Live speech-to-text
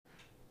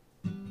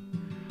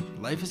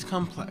Life is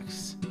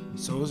complex,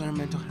 so is our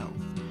mental health.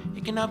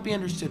 It cannot be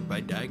understood by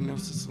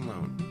diagnosis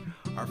alone.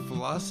 Our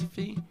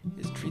philosophy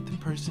is treat the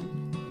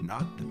person,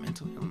 not the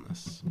mental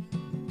illness.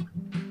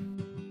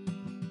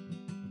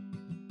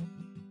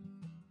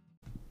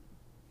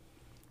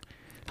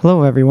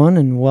 Hello, everyone,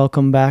 and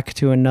welcome back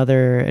to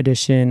another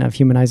edition of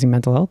Humanizing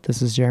Mental Health.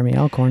 This is Jeremy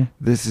Alcorn.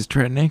 This is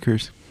Trenton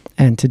Akers.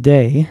 And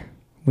today,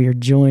 we are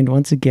joined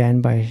once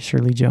again by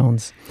Shirley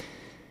Jones.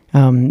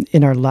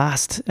 In our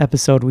last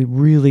episode, we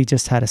really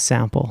just had a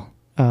sample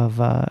of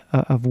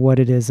what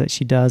it is that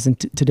she does. And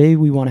today,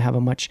 we want to have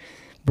a much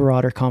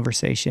broader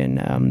conversation.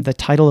 The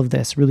title of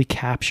this really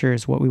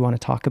captures what we want to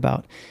talk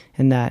about.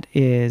 And that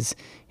is,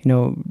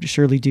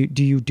 Shirley,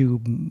 do you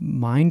do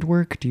mind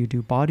work? Do you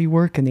do body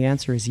work? And the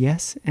answer is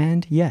yes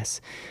and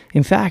yes.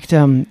 In fact,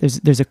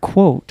 there's a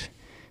quote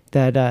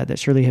that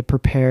Shirley had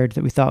prepared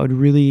that we thought would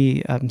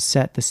really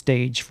set the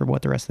stage for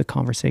what the rest of the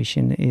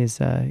conversation is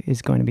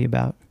going to be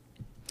about.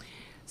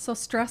 So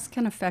stress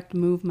can affect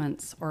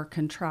movements or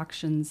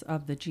contractions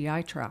of the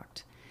GI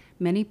tract.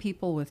 Many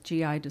people with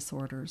GI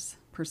disorders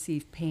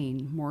perceive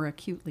pain more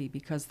acutely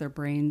because their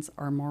brains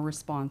are more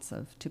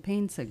responsive to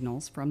pain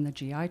signals from the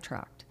GI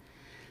tract.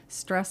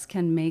 Stress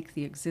can make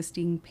the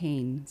existing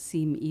pain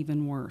seem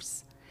even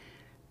worse.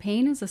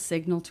 Pain is a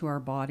signal to our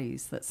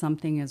bodies that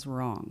something is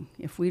wrong.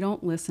 If we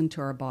don't listen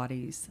to our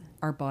bodies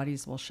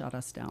will shut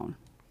us down.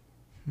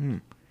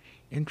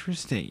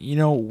 Interesting.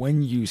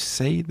 When you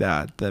say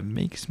that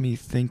makes me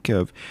think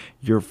of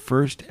your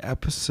first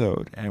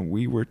episode, and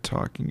we were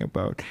talking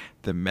about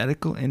the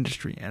medical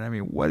industry.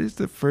 And what is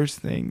the first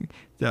thing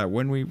that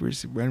when we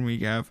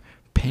have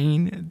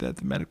pain that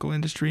the medical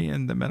industry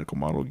and the medical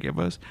model give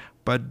us,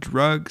 but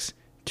drugs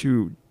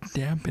to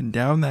dampen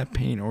down that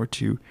pain or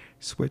to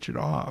switch it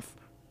off?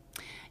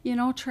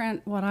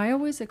 Trent, what I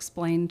always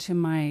explain to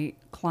my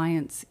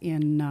clients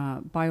in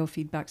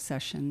biofeedback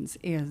sessions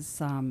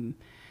is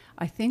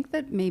I think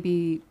that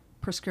maybe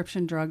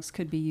prescription drugs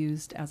could be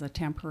used as a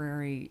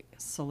temporary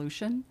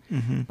solution,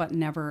 but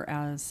never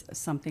as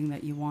something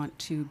that you want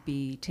to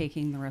be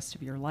taking the rest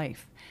of your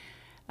life.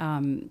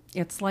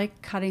 It's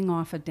like cutting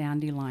off a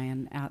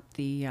dandelion at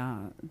the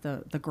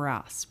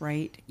grass,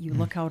 right? You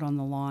look out on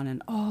the lawn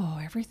and,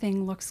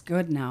 everything looks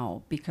good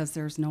now because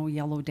there's no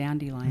yellow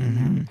dandelion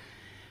there.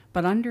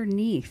 But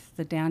underneath,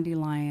 the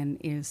dandelion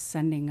is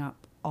sending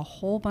up a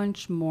whole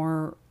bunch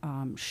more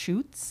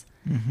shoots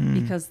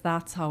because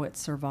that's how it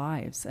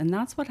survives. And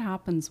that's what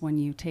happens when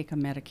you take a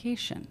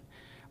medication,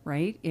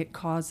 right? It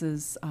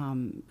causes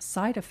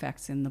side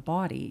effects in the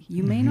body.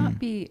 You may not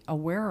be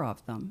aware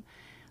of them,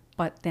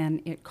 but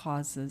then it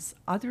causes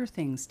other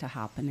things to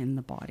happen in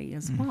the body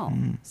as well.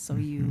 So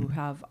you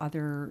have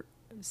other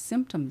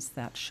symptoms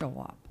that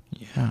show up.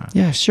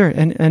 Yeah, sure.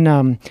 And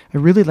I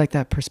really like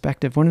that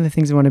perspective. One of the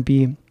things I want to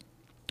be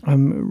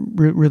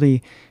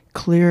really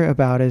clear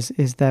about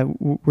is that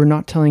we're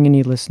not telling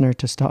any listener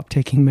to stop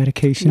taking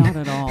medication. Not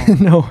at all.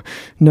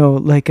 No.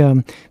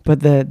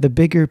 But the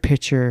bigger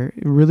picture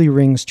really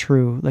rings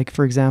true. Like,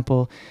 for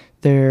example,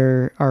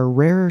 there are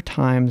rare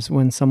times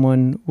when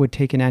someone would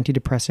take an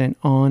antidepressant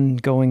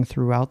ongoing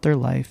throughout their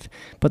life,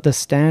 but the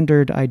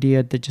standard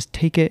idea that just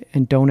take it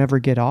and don't ever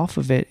get off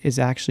of it is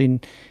actually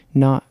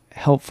not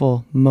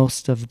helpful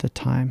most of the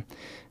time.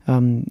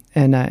 And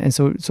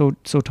so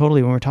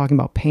totally, when we're talking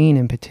about pain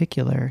in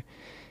particular,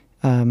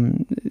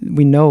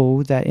 we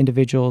know that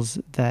individuals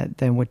that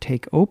then would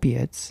take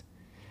opiates,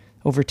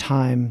 over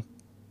time,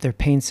 their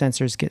pain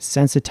sensors get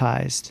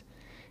sensitized,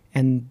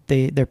 and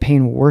their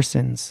pain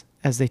worsens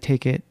as they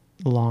take it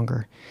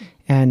longer.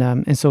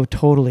 And so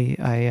totally,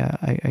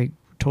 I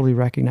totally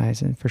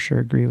recognize and for sure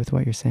agree with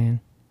what you're saying.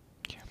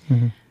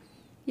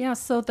 Yeah,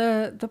 so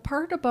the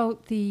part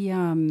about the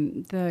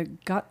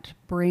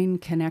gut-brain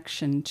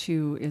connection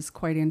too is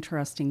quite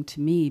interesting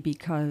to me,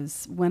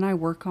 because when I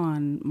work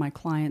on my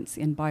clients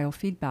in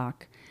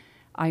biofeedback,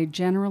 I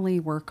generally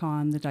work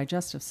on the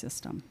digestive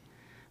system.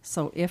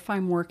 So if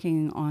I'm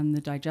working on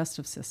the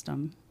digestive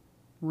system,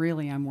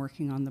 really I'm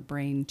working on the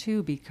brain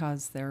too,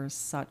 because there's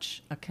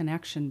such a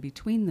connection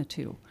between the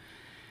two.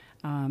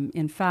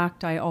 In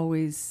fact, I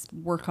always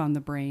work on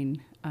the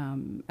brain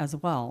as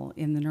well.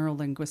 In the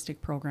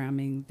neurolinguistic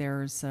programming,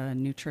 there's a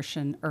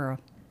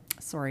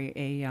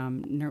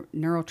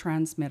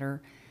neurotransmitter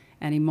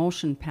and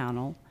emotion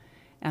panel.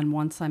 And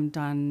once I'm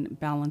done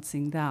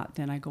balancing that,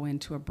 then I go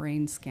into a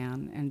brain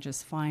scan and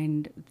just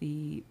find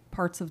the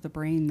parts of the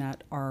brain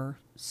that are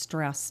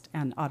stressed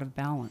and out of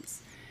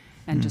balance,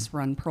 and just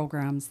run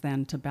programs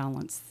then to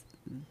balance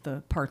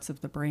the parts of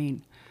the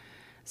brain.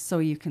 So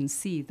you can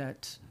see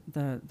that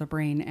the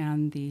brain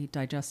and the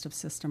digestive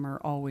system are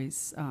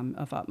always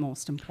of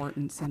utmost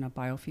importance in a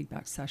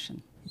biofeedback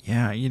session.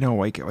 Yeah,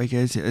 like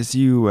as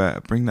you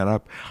bring that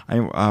up,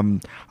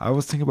 I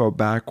was thinking about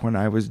back when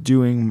I was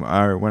doing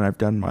or when I've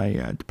done my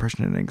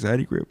depression and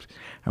anxiety groups,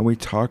 and we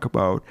talk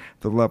about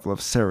the level of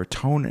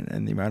serotonin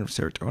and the amount of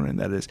serotonin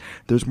that is.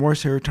 There's more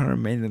serotonin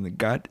made in the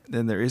gut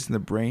than there is in the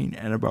brain,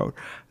 and about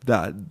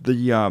that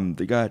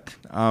the gut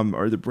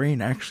or the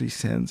brain actually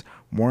sends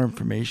more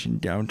information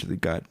down to the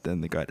gut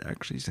than the gut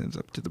actually sends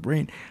up to the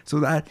brain.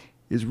 So that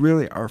is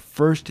really our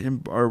first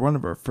or one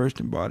of our first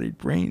embodied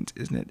brains,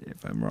 isn't it,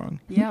 if I'm wrong?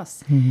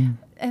 Yes. Mm-hmm.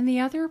 And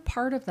the other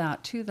part of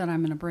that too that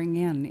I'm going to bring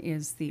in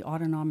is the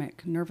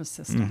autonomic nervous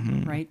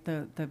system, right?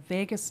 The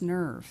vagus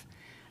nerve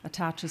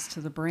attaches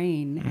to the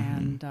brain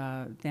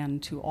and then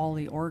to all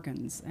the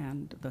organs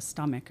and the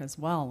stomach as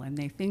well. And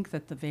they think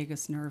that the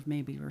vagus nerve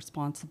may be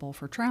responsible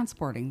for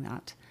transporting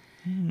that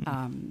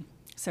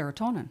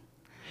serotonin.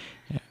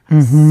 Yeah.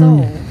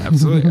 So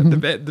Absolutely.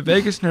 The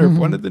vagus nerve,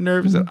 one of the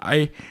nerves that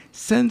I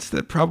sense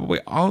that probably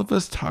all of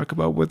us talk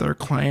about with our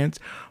clients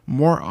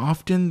more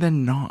often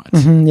than not.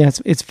 Yeah,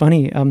 it's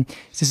funny.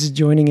 This is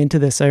joining into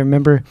this. I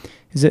remember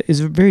is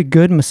a very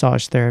good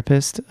massage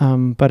therapist,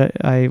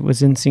 but I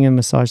was seeing a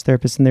massage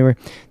therapist, and they were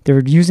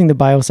using the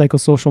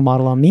biopsychosocial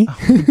model on me.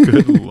 Oh,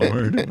 good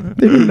Lord.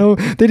 They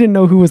didn't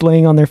know who was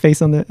laying on their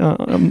face on the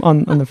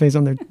on the face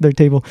on their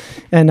table,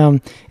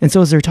 and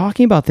so as they're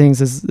talking about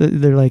things, as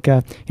they're like,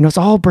 it's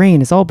all brain.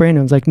 And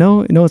I was like,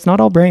 no, it's not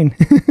all brain.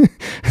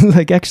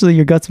 Like, actually,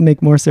 your guts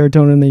make more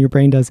serotonin than your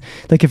brain does.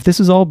 Like, if this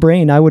was all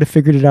brain, I would have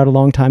figured it out a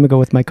long time ago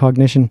with my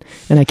cognition,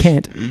 and I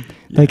can't. Yeah.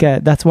 Like,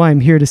 that's why I'm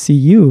here to see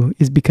you,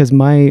 is because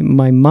my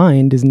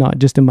mind is not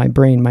just in my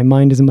brain. My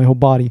mind is in my whole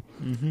body.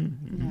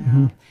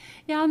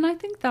 Yeah, and I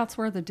think that's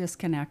where the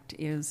disconnect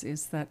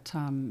is that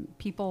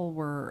people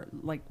were,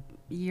 like,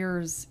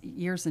 years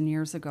and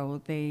years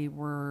ago, they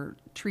were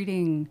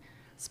treating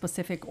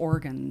specific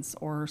organs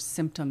or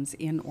symptoms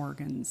in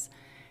organs.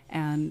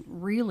 And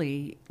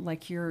really,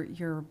 like,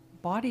 your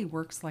body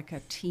works like a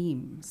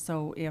team.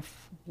 So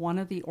if one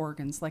of the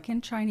organs, like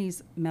in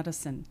Chinese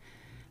medicine,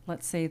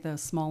 let's say the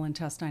small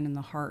intestine and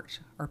the heart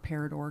are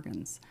paired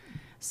organs.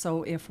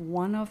 So if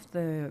one of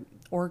the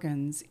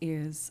organs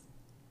is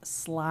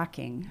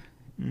slacking,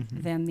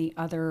 then the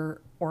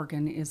other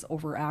organ is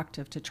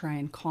overactive to try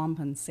and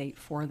compensate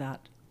for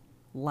that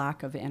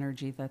lack of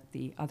energy that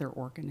the other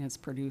organ is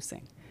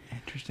producing.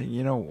 Interesting.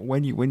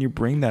 When you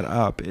bring that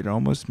up, it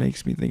almost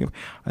makes me think of,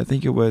 I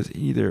think it was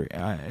either,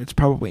 it's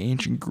probably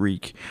ancient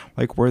Greek,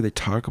 like where they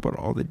talk about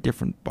all the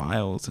different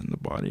biles in the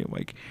body,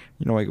 like,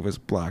 like it was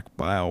black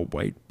bile,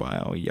 white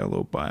bile,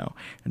 yellow bile,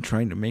 and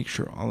trying to make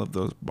sure all of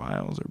those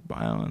biles are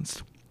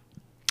balanced.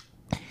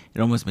 It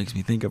almost makes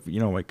me think of,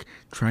 like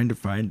trying to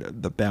find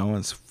the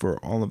balance for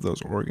all of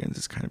those organs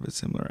is kind of a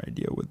similar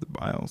idea with the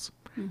biles.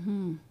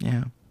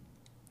 Yeah.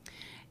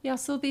 Yeah,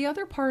 so the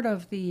other part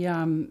of the,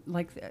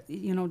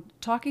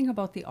 talking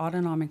about the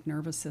autonomic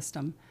nervous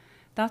system,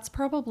 that's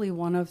probably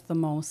one of the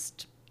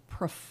most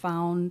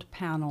profound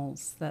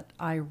panels that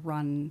I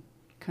run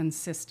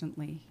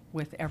consistently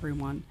with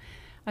everyone.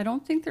 I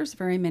don't think there's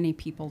very many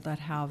people that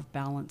have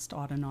balanced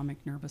autonomic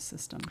nervous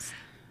systems.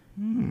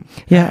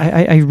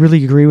 Yeah, I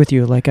really agree with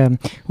you. Like,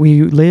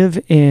 we live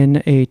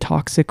in a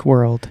toxic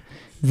world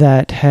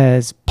that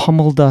has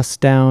pummeled us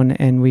down,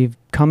 and we've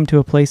come to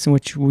a place in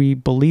which we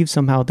believe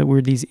somehow that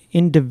we're these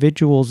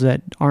individuals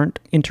that aren't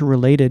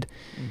interrelated.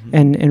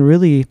 And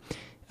really,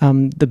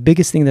 the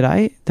biggest thing that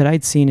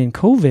I'd seen in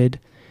COVID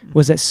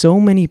was that so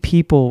many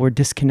people were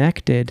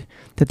disconnected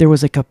that there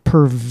was like a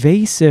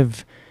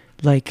pervasive,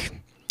 like,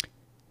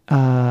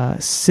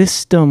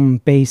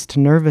 system-based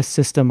nervous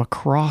system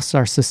across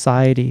our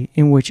society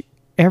in which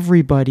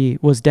everybody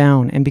was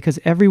down. And because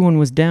everyone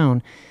was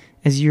down,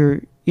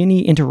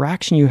 any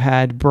interaction you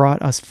had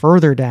brought us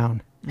further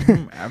down.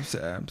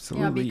 Absolutely.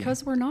 Yeah,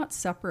 because we're not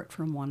separate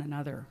from one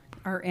another.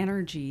 Our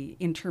energy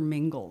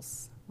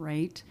intermingles,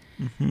 right?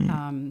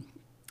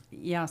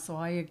 So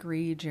I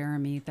agree,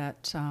 Jeremy,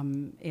 that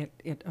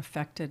it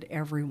affected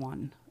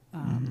everyone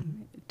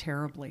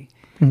terribly.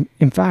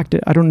 In fact,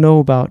 I don't know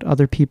about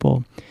other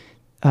people.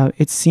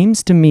 It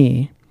seems to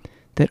me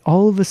that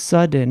all of a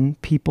sudden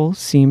people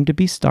seem to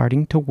be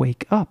starting to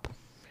wake up.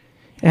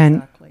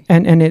 Exactly.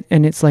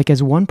 And it's like,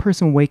 as one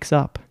person wakes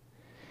up,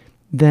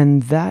 then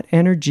that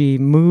energy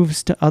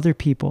moves to other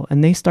people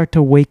and they start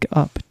to wake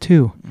up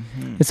too.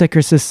 It's like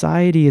our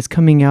society is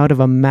coming out of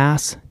a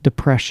mass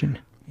depression.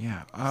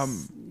 Yeah.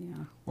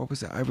 What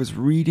was it? I was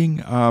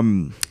reading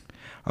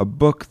a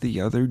book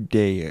the other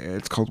day.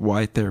 It's called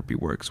Why Therapy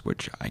Works,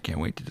 which I can't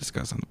wait to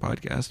discuss on the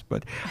podcast.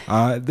 But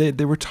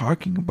they were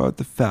talking about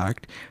the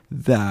fact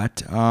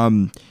that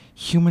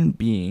human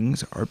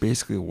beings are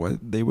basically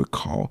what they would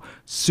call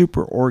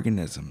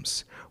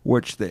superorganisms,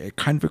 which it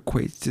kind of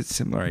equates to a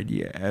similar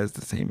idea as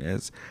the same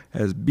as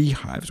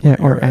beehives.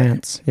 Or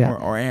ants. Yeah.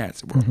 Or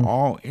ants. We're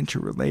all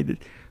interrelated.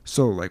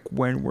 So like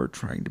when we're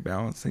trying to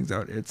balance things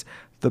out, it's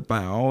the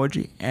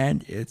biology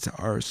and it's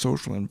our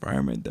social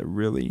environment that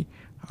really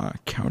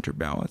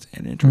counterbalance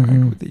and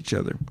interact with each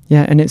other.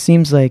 Yeah, and it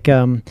seems like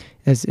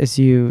as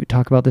you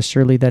talk about this,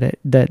 Shirley, that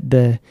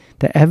the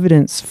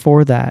evidence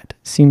for that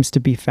seems to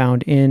be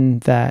found in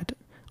that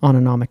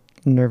autonomic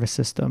nervous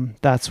system.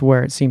 That's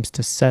where it seems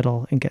to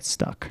settle and get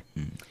stuck.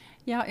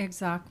 Yeah,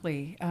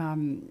 exactly.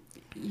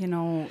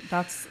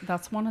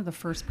 That's one of the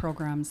first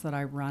programs that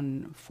I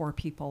run for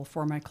people,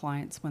 for my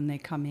clients when they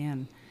come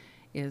in,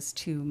 is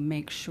to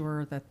make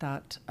sure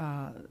that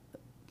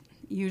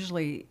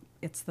usually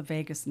it's the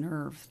vagus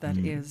nerve that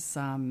is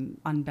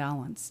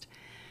unbalanced.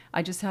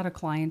 I just had a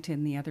client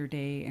in the other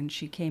day, and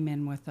she came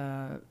in with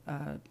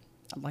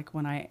like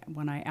when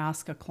I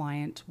ask a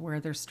client where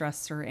their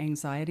stress or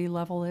anxiety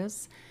level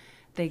is,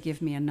 they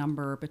give me a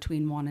number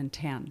between 1 and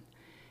 10,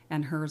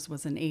 and hers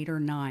was an 8 or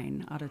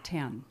 9 out of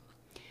 10.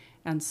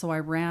 And so I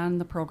ran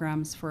the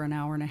programs for an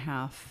hour and a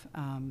half,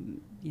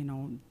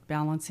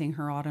 balancing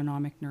her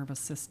autonomic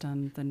nervous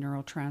system, the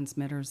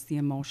neurotransmitters, the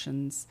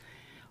emotions,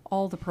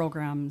 all the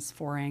programs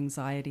for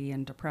anxiety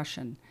and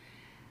depression.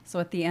 So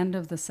at the end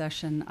of the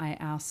session, I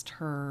asked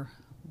her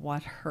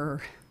what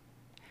her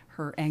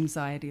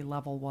anxiety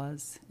level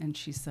was, and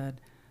she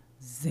said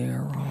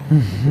 0.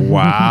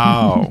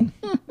 Wow.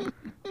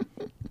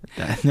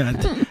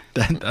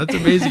 That's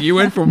amazing. You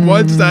went from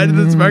one side of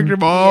the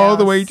spectrum all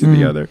the way to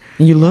the other.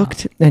 You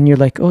looked and you're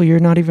like, oh, you're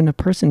not even a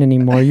person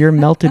anymore. You're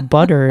melted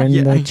butter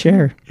in the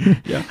chair.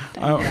 Yeah.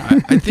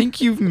 I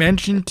think you've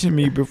mentioned to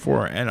me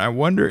before, and I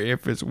wonder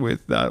if it's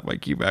with that,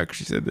 like you've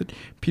actually said that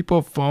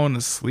people have fallen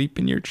asleep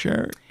in your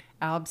chair.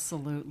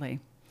 Absolutely.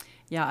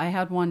 Yeah, I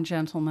had one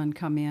gentleman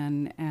come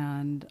in,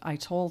 and I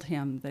told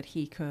him that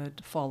he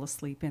could fall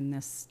asleep in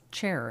this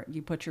chair.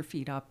 You put your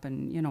feet up,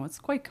 and, it's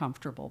quite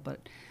comfortable,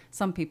 but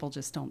some people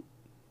just don't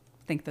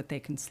think that they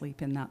can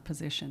sleep in that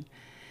position.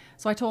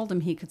 So I told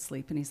him he could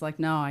sleep, and he's like,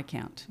 no, I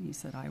can't. He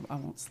said, I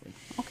won't sleep.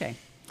 Okay.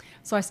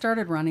 So I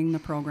started running the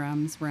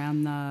programs,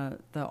 ran the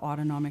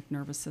autonomic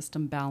nervous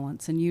system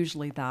balance, and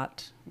usually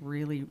that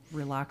really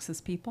relaxes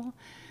people.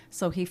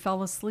 So he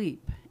fell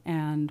asleep,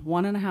 and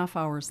 1.5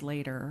 hours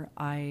later,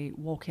 I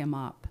woke him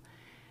up,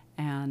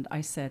 and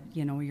I said,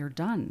 you're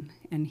done.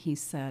 And he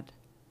said,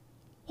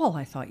 well,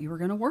 I thought you were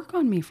going to work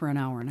on me for an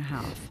hour and a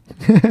half.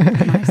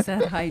 And I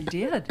said, I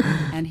did.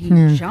 And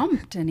he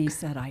jumped, and he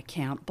said, I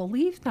can't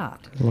believe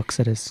that. Looks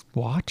at his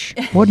watch.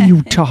 What are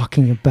you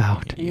talking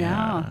about?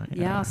 Yeah.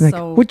 Like,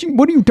 So what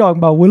are you talking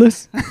about,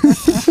 Willis?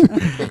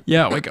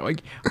 Yeah,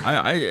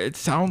 I it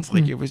sounds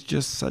like it was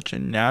just such a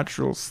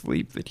natural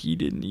sleep that he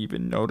didn't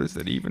even notice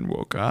that he even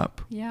woke up.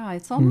 yeah,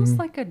 it's almost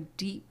like a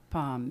deep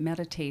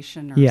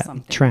meditation or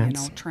something.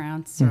 Trance.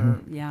 Trance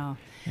or, Yeah.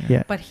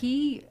 But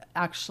he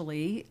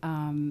actually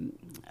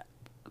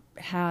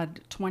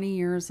had 20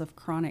 years of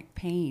chronic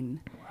pain.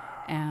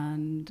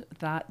 And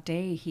that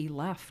day he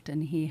left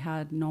and he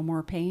had no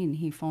more pain.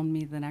 He phoned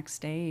me the next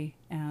day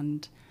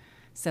and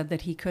said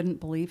that he couldn't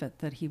believe it,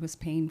 that he was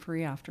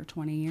pain-free after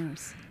 20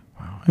 years.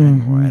 Wow.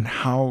 And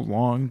how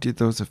long did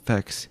those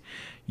effects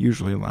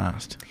usually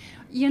last?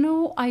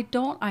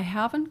 I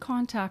haven't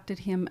contacted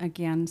him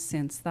again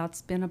since.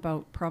 That's been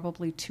about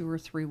probably 2 or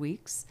 3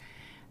 weeks.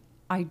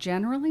 I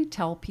generally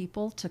tell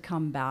people to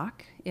come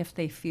back if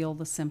they feel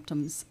the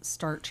symptoms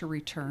start to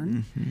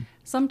return.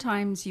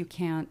 Sometimes you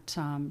can't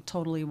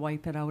totally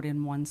wipe it out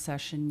in one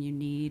session. You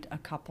need a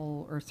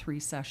couple or 3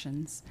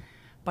 sessions.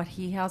 But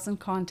he hasn't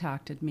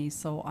contacted me,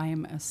 so I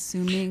am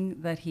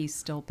assuming that he's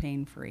still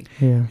pain-free.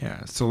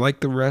 Yeah. So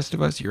like the rest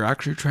of us, you're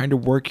actually trying to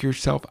work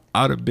yourself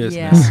out of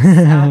business.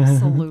 Yes,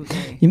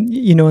 absolutely.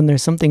 And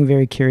there's something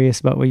very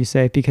curious about what you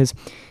say, because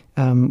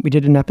we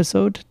did an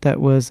episode that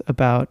was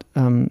about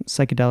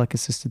psychedelic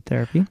assisted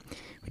therapy.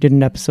 We did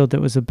an episode that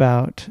was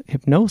about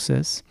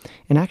hypnosis.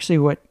 And actually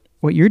what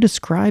you're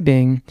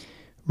describing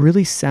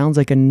really sounds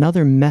like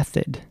another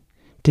method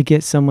to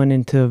get someone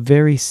into a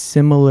very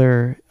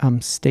similar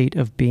state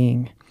of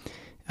being.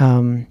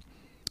 And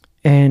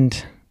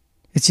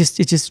it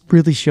just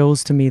really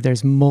shows to me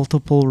there's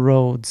multiple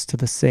roads to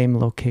the same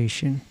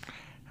location.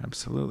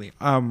 Absolutely.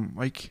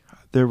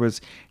 There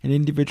was an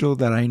individual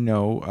that I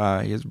know,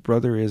 his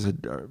brother is a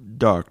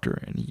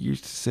doctor, and he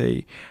used to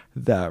say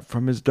that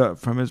from his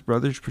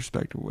brother's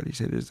perspective, what he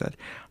said is that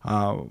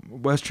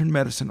Western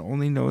medicine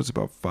only knows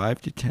about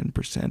 5 to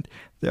 10%.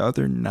 The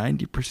other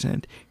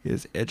 90%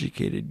 is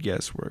educated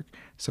guesswork.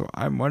 So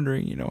I'm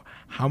wondering,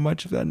 how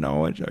much of that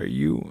knowledge are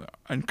you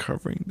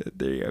uncovering that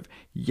they have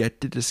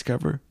yet to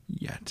discover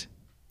yet?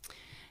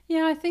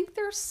 Yeah, I think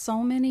there's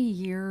so many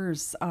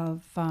years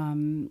of,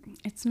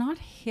 it's not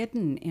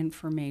hidden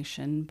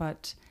information,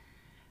 but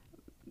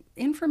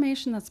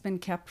information that's been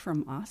kept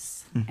from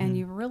us. And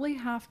you really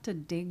have to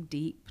dig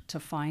deep to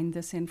find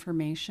this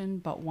information.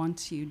 But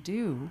once you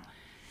do,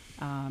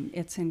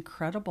 it's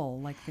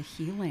incredible, like the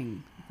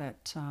healing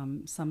that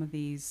some of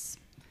these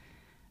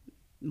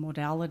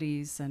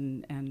modalities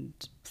and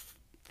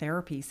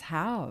therapies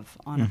have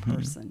on a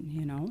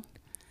person,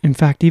 In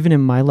fact, even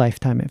in my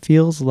lifetime, it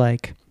feels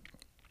like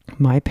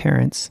my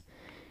parents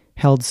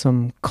held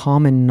some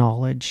common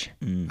knowledge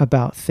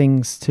about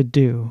things to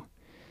do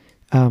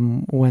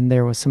when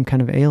there was some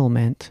kind of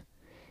ailment.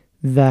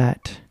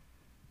 that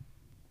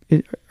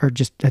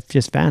that's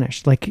just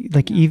vanished.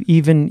 Yeah.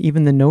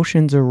 Even the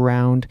notions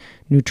around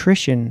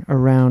nutrition,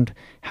 around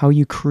how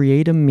you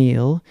create a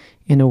meal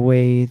in a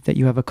way that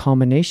you have a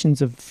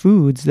combinations of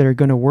foods that are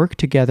going to work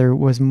together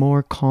was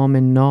more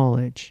common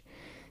knowledge.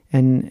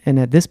 And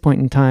at this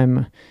point in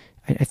time,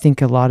 I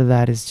think a lot of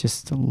that is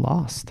just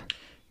lost.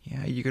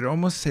 Yeah, you could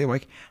almost say,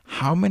 like,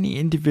 how many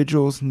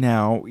individuals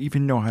now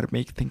even know how to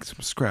make things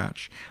from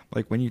scratch?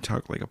 Like when you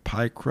talk like a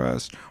pie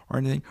crust or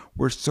anything,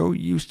 we're so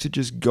used to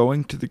just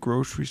going to the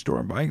grocery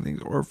store and buying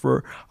things, or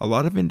for a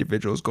lot of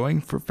individuals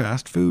going for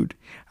fast food.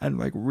 And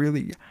like,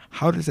 really,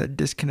 how does that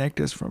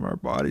disconnect us from our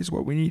bodies,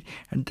 what we need,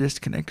 and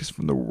disconnect us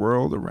from the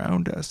world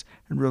around us,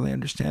 and really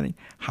understanding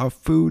how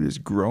food is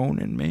grown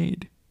and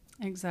made?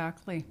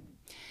 Exactly.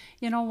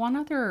 You know, one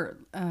other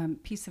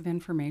piece of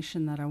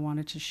information that I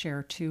wanted to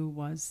share too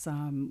was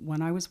when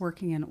I was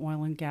working in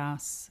oil and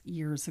gas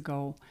years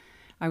ago,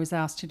 I was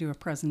asked to do a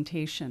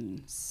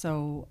presentation.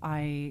 So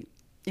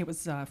it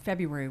was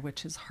February,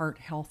 which is Heart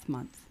Health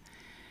Month.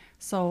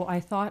 So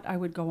I thought I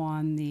would go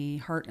on the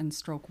Heart and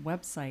Stroke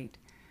website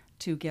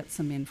to get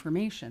some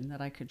information that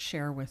I could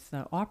share with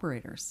the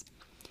operators.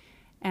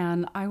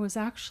 And I was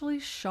actually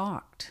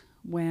shocked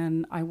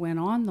when I went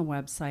on the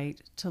website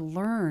to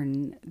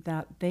learn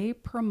that they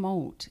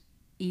promote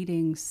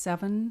eating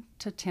 7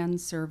 to 10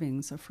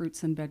 servings of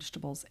fruits and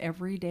vegetables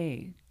every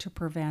day to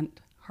prevent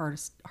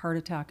heart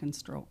attack and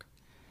stroke.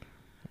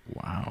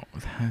 Wow.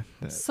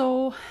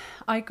 So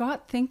I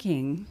got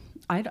thinking,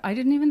 I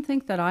didn't even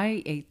think that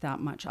I ate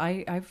that much.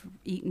 I've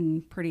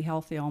eaten pretty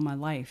healthy all my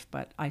life,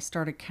 but I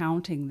started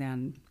counting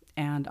then,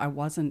 and I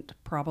wasn't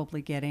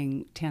probably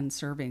getting 10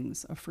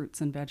 servings of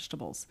fruits and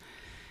vegetables.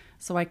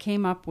 So I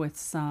came up with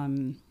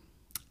some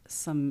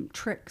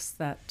tricks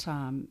that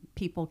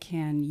people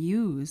can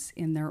use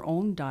in their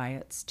own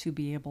diets to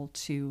be able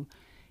to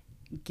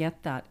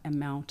get that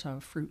amount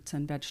of fruits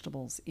and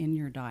vegetables in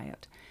your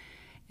diet.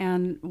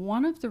 And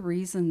one of the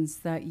reasons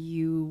that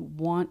you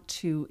want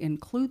to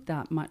include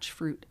that much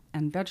fruit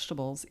and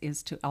vegetables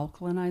is to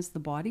alkalinize the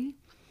body.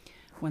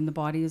 When the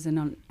body is in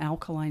an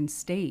alkaline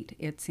state,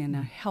 it's in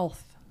a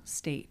health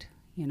state.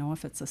 You know,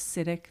 if it's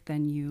acidic,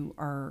 then you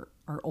are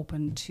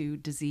open to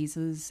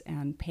diseases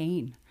and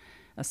pain,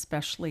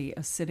 especially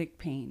acidic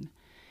pain,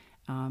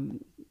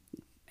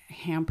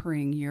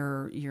 hampering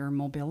your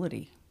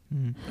mobility.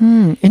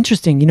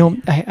 Interesting. You know,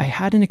 I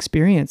had an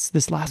experience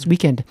this last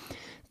weekend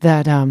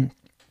that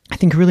I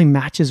think really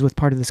matches with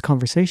part of this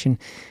conversation.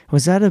 I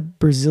was at a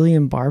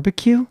Brazilian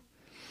barbecue.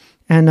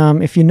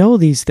 And if you know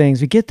these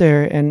things, we get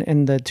there,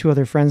 and the two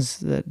other friends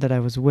that I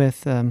was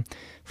with,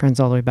 friends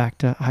all the way back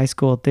to high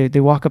school, they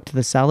walk up to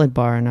the salad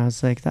bar, and I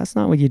was like, that's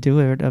not what you do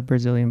at a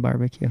Brazilian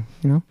barbecue,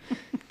 you know?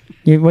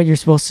 What you're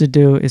supposed to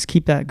do is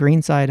keep that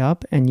green side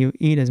up, and you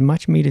eat as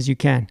much meat as you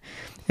can.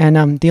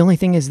 And the only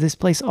thing is, this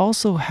place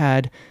also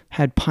had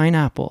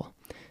pineapple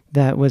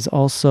that was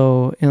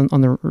also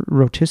on the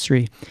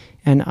rotisserie,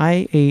 and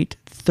I ate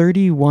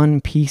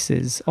 31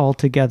 pieces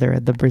altogether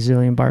at the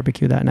Brazilian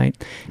barbecue that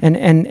night.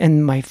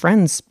 And my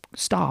friends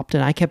stopped,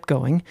 and I kept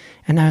going,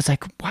 and I was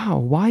like, wow,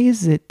 why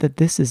is it that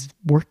this is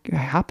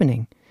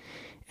happening?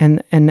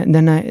 And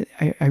then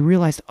I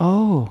realized,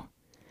 oh,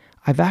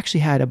 I've actually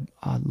had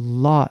a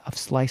lot of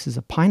slices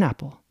of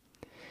pineapple,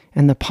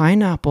 and the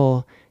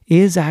pineapple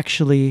is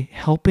actually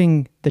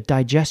helping the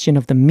digestion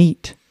of the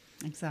meat.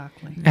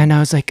 Exactly. And I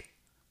was like,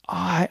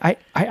 I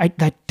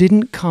that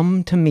didn't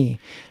come to me.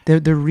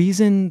 The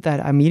reason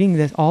that I'm eating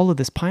all of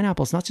this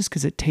pineapple is not just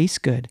because it tastes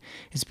good.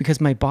 It's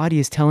because my body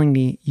is telling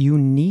me you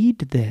need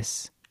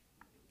this.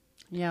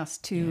 Yes,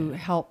 to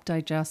help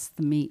digest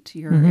the meat.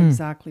 You're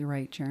exactly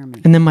right,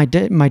 Jeremy. And then my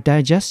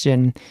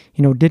digestion,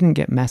 didn't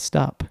get messed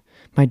up.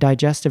 My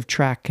digestive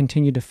tract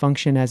continued to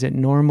function as it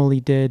normally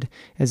did,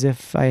 as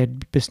if I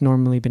had just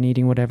normally been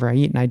eating whatever I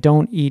eat. And I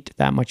don't eat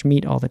that much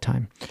meat all the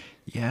time.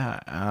 Yeah.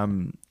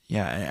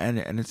 Yeah,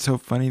 and it's so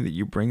funny that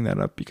you bring that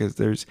up, because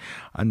there's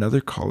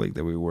another colleague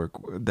that we work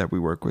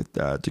with,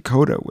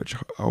 Dakota, which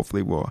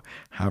hopefully we'll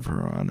have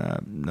her on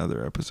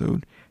another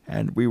episode.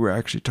 And we were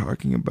actually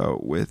talking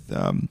about with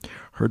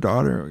her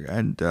daughter,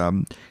 and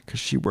because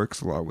she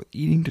works a lot with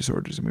eating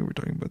disorders, and we were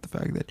talking about the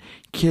fact that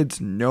kids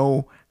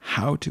know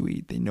how to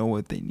eat, they know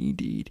what they need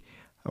to eat.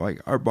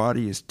 Like, our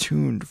body is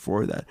tuned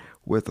for that.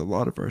 With a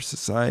lot of our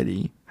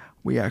society,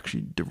 we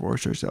actually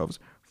divorce ourselves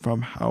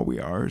from how we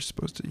are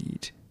supposed to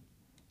eat.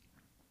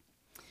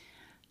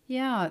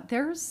 Yeah,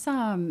 there's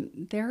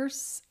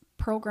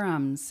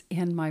programs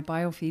in my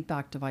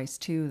biofeedback device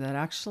too that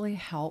actually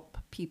help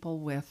people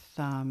with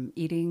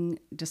eating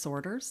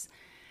disorders,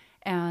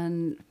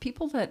 and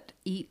people that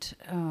eat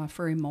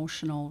for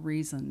emotional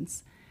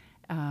reasons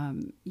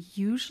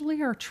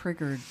usually are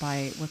triggered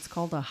by what's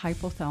called a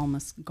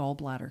hypothalamus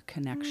gallbladder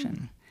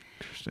connection.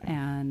 Interesting.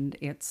 And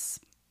it's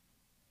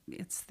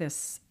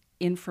this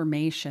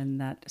information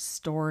that's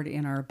stored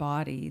in our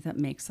body that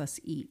makes us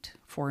eat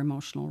for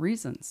emotional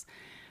reasons.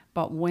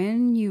 But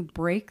when you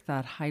break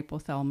that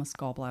hypothalamus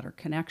gallbladder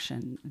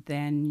connection,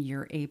 then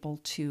you're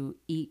able to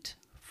eat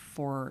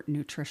for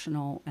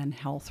nutritional and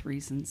health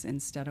reasons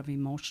instead of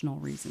emotional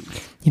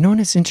reasons. You know, and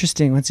it's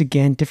interesting, once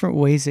again, different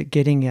ways at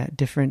getting at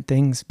different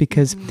things,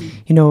 because,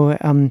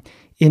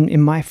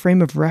 in my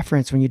frame of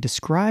reference, when you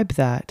describe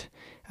that,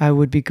 I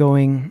would be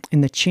going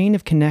in the chain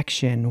of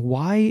connection.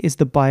 Why is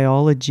the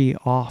biology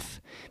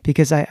off?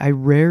 Because I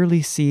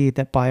rarely see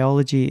that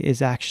biology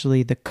is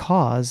actually the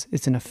cause,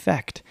 it's an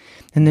effect.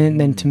 And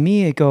then to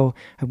me, I go,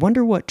 I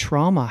wonder what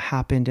trauma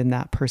happened in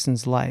that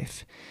person's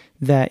life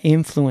that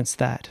influenced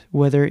that,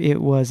 whether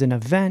it was an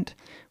event,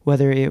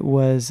 whether it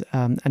was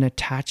an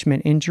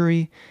attachment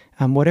injury,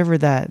 whatever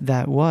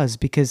that was,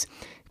 because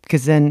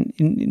then,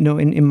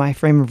 in my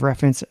frame of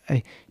reference,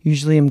 I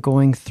usually am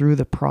going through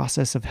the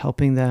process of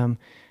helping them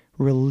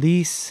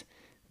release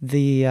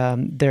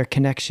their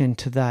connection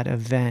to that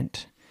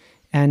event.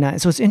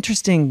 And so it's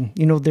interesting,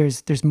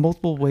 there's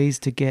multiple ways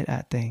to get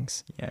at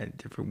things. Yeah,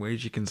 different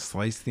ways you can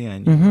slice the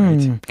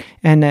onion, right?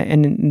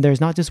 And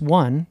there's not just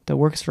one that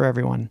works for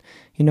everyone.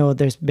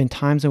 There's been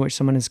times in which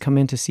someone has come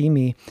in to see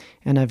me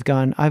and I've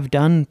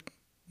done,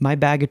 my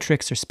bag of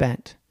tricks are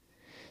spent.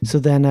 So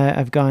then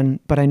I've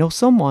gone, but I know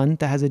someone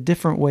that has a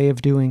different way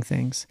of doing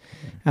things.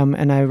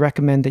 And I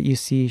recommend that you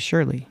see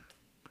Shirley.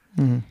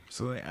 Mm-hmm.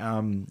 So,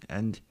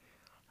 and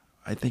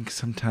I think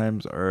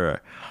sometimes,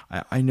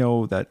 I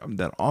know that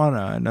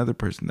Anna, another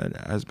person that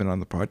has been on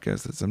the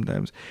podcast, that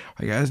sometimes,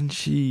 hasn't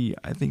she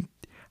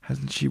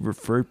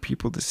referred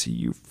people to see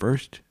you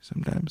first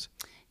sometimes?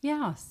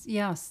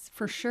 Yes,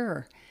 for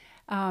sure.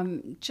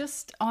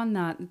 Just on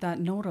that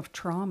note of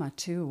trauma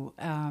too,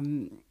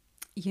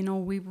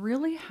 we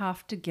really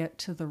have to get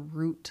to the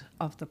root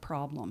of the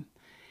problem.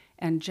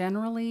 And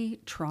generally,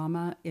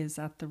 trauma is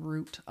at the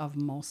root of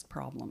most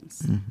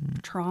problems. Mm-hmm.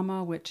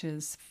 Trauma, which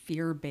is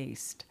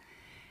fear-based.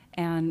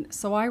 And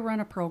so I run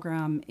a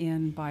program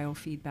in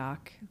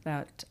biofeedback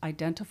that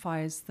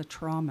identifies the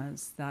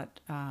traumas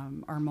that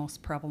are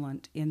most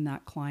prevalent in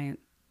that client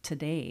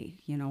today,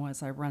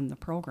 as I run the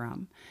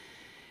program.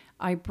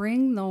 I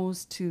bring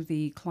those to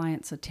the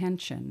client's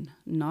attention,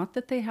 not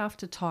that they have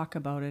to talk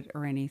about it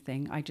or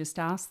anything. I just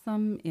ask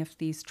them if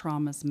these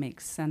traumas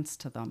make sense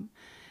to them.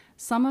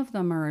 Some of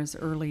them are as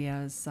early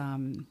as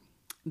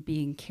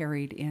being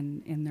carried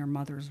in their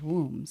mother's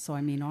womb. So,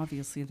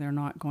 obviously they're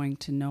not going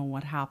to know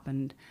what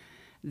happened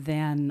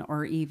then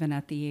or even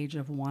at the age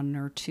of 1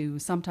 or 2.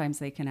 Sometimes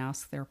they can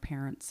ask their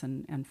parents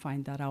and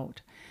find that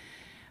out.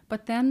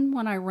 But then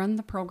when I run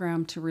the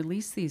program to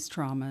release these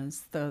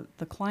traumas,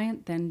 the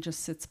client then just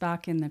sits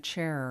back in the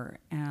chair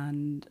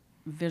and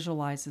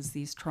visualizes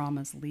these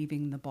traumas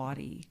leaving the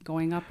body,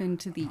 going up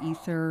into the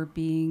ether,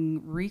 being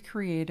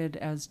recreated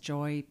as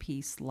joy,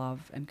 peace,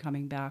 love, and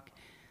coming back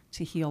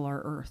to heal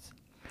our earth.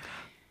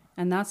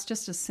 And that's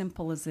just as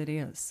simple as it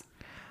is.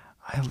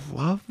 I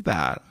love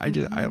that. I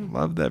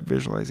love that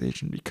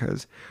visualization,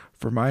 because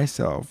for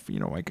myself,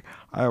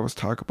 I always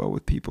talk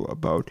with people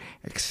about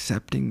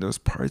accepting those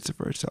parts of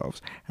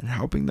ourselves and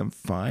helping them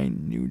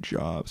find new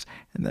jobs.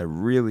 And that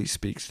really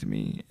speaks to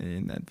me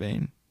in that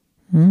vein.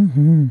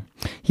 Mm-hmm.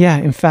 Yeah,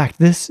 in fact,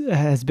 this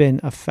has been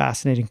a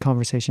fascinating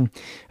conversation.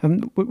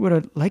 What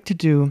I'd like to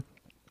do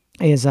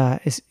is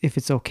if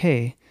it's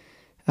okay,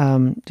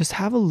 just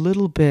have a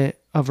little bit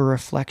of a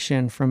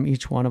reflection from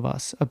each one of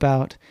us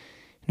about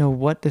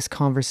what this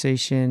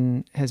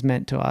conversation has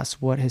meant to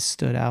us, what has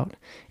stood out.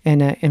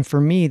 And for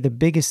me, the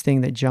biggest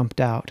thing that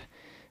jumped out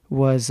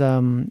was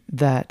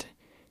that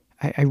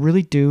I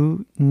really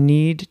do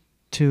need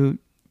to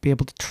be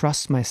able to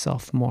trust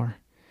myself more.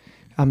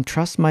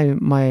 Trust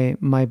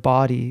my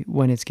body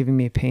when it's giving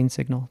me a pain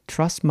signal.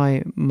 Trust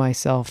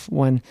myself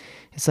when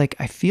it's like,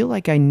 I feel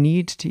like I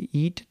need to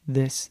eat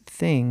this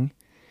thing.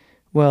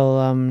 Well,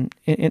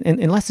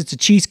 unless it's a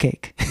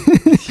cheesecake,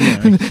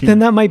 then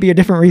that might be a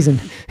different reason.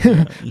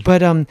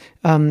 But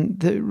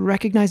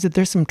recognize that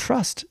there's some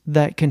trust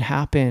that can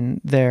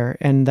happen there,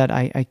 and that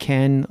I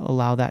can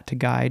allow that to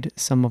guide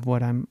some of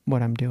what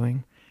I'm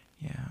doing.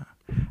 Yeah.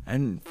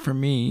 And for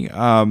me,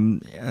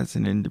 as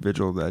an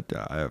individual that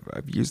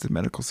I've used the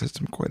medical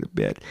system quite a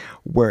bit,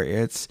 where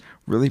it's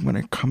really, when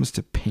it comes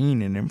to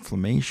pain and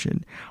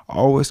inflammation,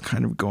 always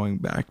kind of going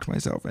back to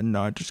myself and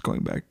not just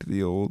going back to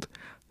the old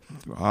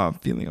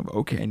feeling of,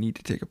 okay, I need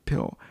to take a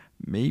pill.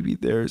 Maybe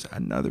there's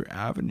another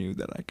avenue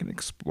that I can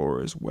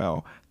explore as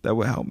well that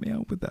will help me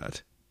out with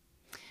that.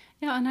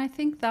 Yeah, and I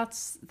think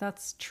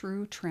that's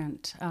true,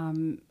 Trent.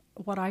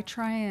 What I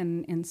try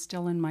and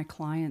instill in my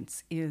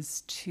clients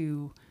is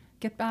to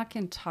get back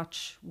in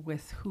touch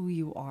with who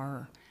you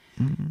are.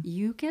 Mm-hmm.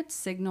 You get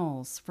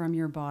signals from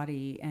your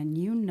body, and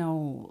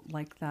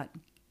like that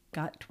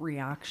gut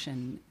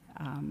reaction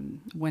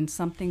when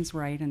something's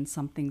right and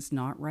something's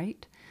not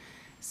right.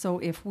 So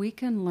if we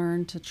can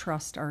learn to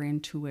trust our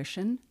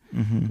intuition,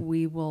 mm-hmm.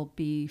 we will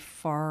be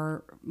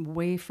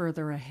way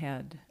further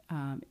ahead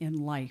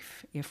in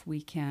life if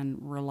we can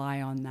rely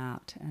on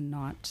that and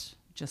not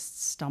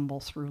just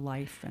stumble through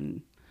life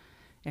and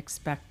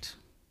expect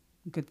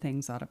good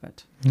things out of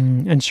it.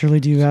 And Shirley,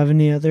 do you have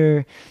any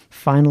other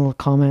final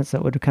comments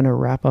that would kind of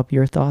wrap up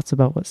your thoughts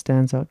about what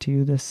stands out to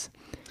you this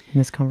in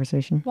this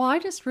conversation? Well, I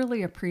just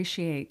really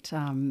appreciate,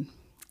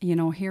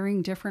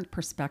 hearing different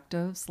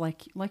perspectives.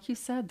 Like you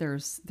said,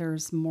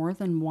 there's more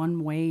than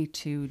one way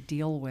to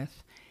deal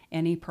with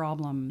any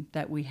problem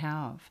that we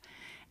have.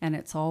 And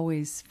it's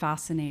always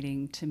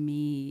fascinating to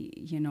me,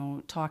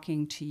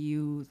 talking to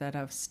you that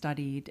have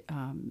studied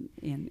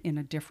in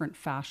a different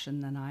fashion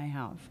than I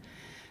have.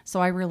 So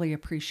I really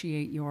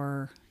appreciate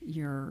your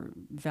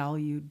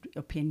valued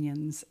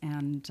opinions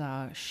and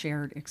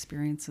shared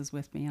experiences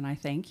with me, and I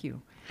thank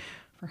you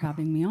for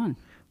having me on.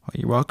 Well,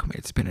 you're welcome.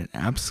 It's been an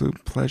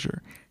absolute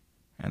pleasure.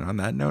 And on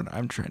that note,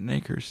 I'm Trenton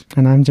Akers.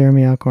 And I'm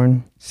Jeremy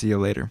Alcorn. See you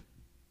later.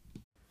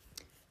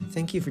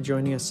 Thank you for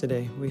joining us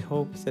today. We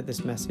hope that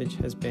this message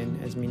has been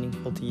as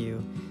meaningful to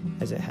you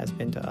as it has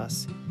been to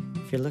us.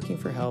 If you're looking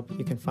for help,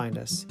 you can find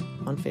us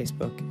on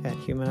Facebook at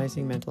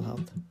Humanizing Mental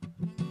Health.